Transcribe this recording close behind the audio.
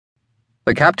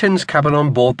The captain's cabin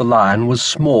on board the Lion was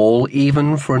small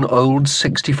even for an old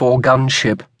 64-gun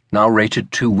ship now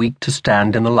rated too weak to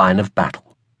stand in the line of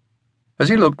battle. As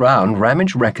he looked round,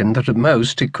 Ramage reckoned that at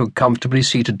most it could comfortably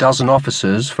seat a dozen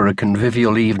officers for a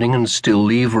convivial evening and still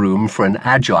leave room for an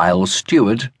agile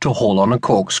steward to haul on a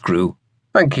corkscrew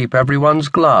and keep everyone's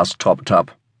glass topped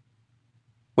up.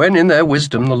 When, in their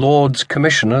wisdom, the Lords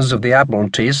Commissioners of the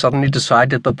Admiralty suddenly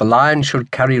decided that the Lion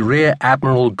should carry Rear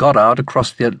Admiral Goddard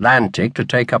across the Atlantic to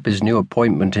take up his new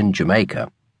appointment in Jamaica,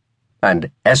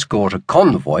 and escort a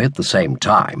convoy at the same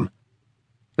time,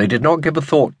 they did not give a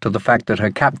thought to the fact that her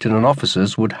captain and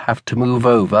officers would have to move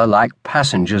over like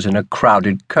passengers in a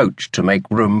crowded coach to make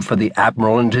room for the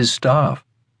Admiral and his staff.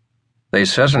 They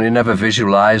certainly never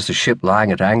visualized the ship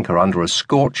lying at anchor under a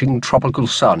scorching tropical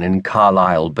sun in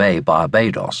Carlisle Bay,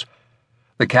 Barbados,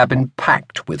 the cabin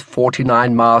packed with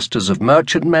 49 masters of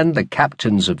merchantmen, the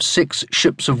captains of 6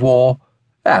 ships of war,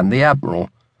 and the Admiral.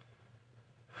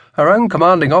 Her own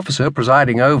commanding officer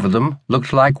presiding over them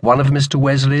looked like one of Mr.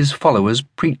 Wesley's followers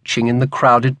preaching in the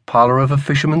crowded parlour of a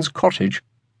fisherman's cottage.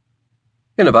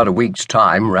 In about a week's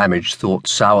time, Ramage thought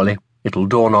sourly, it'll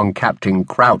dawn on Captain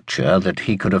Croucher that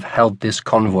he could have held this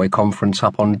convoy conference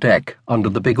up on deck under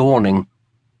the big awning,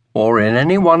 or in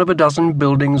any one of a dozen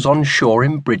buildings on shore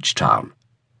in Bridgetown.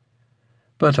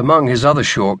 But among his other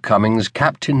shortcomings,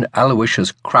 Captain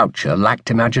Aloysius Croucher lacked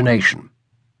imagination,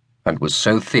 and was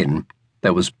so thin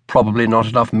there was probably not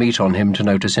enough meat on him to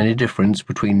notice any difference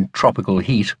between tropical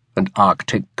heat and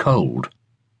Arctic cold.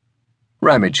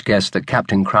 Ramage guessed that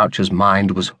Captain Croucher's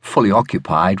mind was fully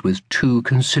occupied with 2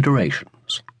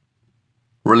 considerations: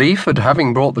 relief at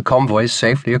having brought the convoy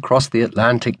safely across the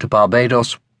Atlantic to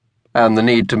Barbados, and the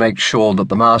need to make sure that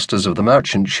the masters of the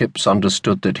merchant ships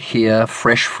understood that here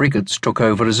fresh frigates took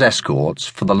over as escorts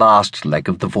for the last leg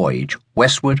of the voyage,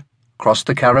 westward, across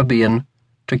the Caribbean,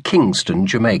 to Kingston,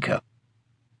 Jamaica.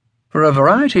 For a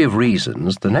variety of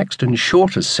reasons, the next and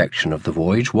shortest section of the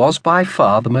voyage was by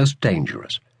far the most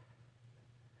dangerous.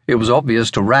 It was obvious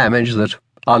to Ramage that,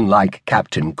 unlike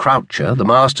Captain Croucher, the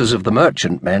masters of the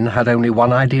merchantmen had only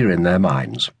one idea in their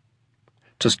minds: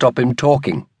 to stop him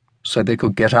talking, so they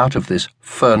could get out of this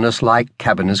furnace-like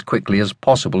cabin as quickly as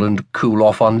possible and cool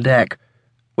off on deck,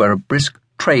 where a brisk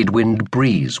trade-wind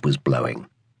breeze was blowing.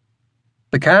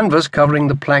 The canvas covering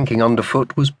the planking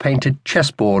underfoot was painted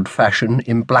chessboard fashion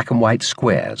in black and white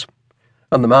squares,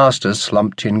 and the masters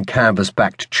slumped in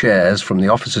canvas-backed chairs from the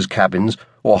officers' cabins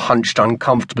or hunched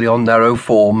uncomfortably on narrow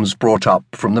forms brought up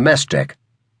from the mess deck,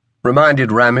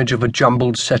 reminded Ramage of a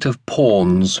jumbled set of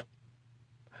pawns.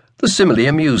 The simile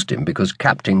amused him because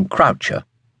Captain Croucher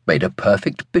made a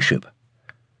perfect bishop.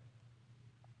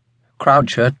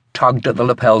 Croucher tugged at the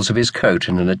lapels of his coat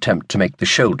in an attempt to make the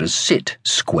shoulders sit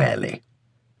squarely.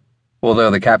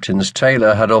 Although the captain's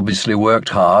tailor had obviously worked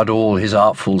hard, all his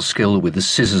artful skill with the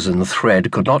scissors and the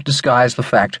thread could not disguise the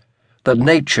fact that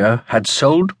nature had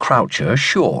sold Croucher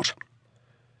short.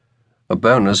 A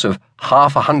bonus of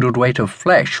 1/2 hundredweight of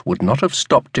flesh would not have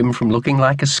stopped him from looking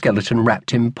like a skeleton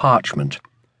wrapped in parchment.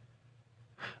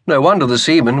 No wonder the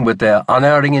seamen, with their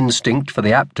unerring instinct for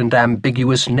the apt and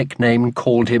ambiguous nickname,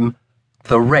 called him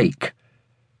the Rake.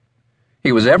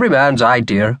 He was every man's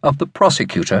idea of the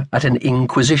prosecutor at an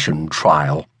Inquisition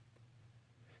trial.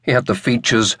 He had the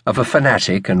features of a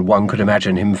fanatic, and one could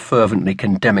imagine him fervently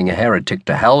condemning a heretic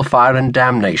to hellfire and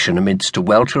damnation amidst a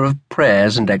welter of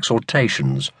prayers and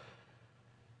exhortations.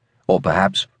 Or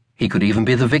perhaps he could even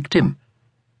be the victim.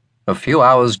 A few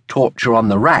hours' torture on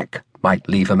the rack might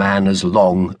leave a man as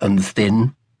long and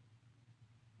thin.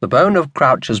 The bone of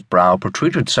Croucher's brow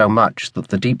protruded so much that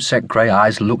the deep-set grey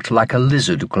eyes looked like a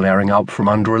lizard glaring up from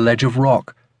under a ledge of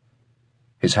rock.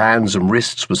 His hands and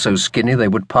wrists were so skinny they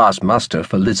would pass muster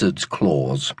for lizard's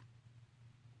claws.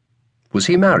 Was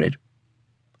he married?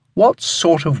 What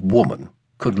sort of woman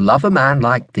could love a man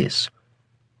like this?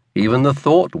 Even the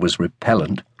thought was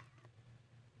repellent.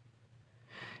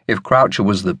 If Croucher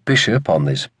was the bishop on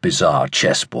this bizarre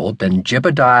chessboard, then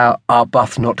Jebediah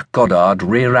Arbuthnot Goddard,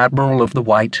 Rear Admiral of the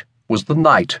White, was the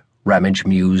knight, Ramage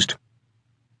mused.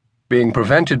 Being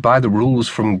prevented by the rules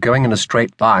from going in a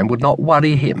straight line would not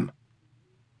worry him.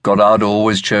 Goddard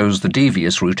always chose the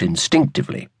devious route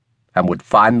instinctively, and would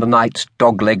find the knight's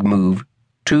dogleg move,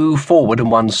 2 forward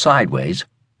and 1 sideways,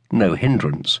 no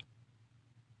hindrance.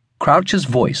 Croucher's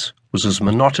voice was as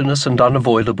monotonous and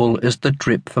unavoidable as the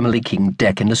drip from a leaking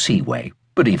deck in a seaway,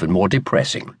 but even more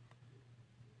depressing.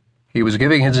 He was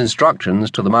giving his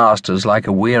instructions to the masters like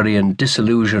a weary and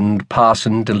disillusioned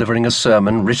parson delivering a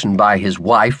sermon written by his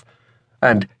wife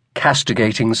and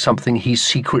castigating something he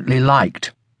secretly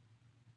liked.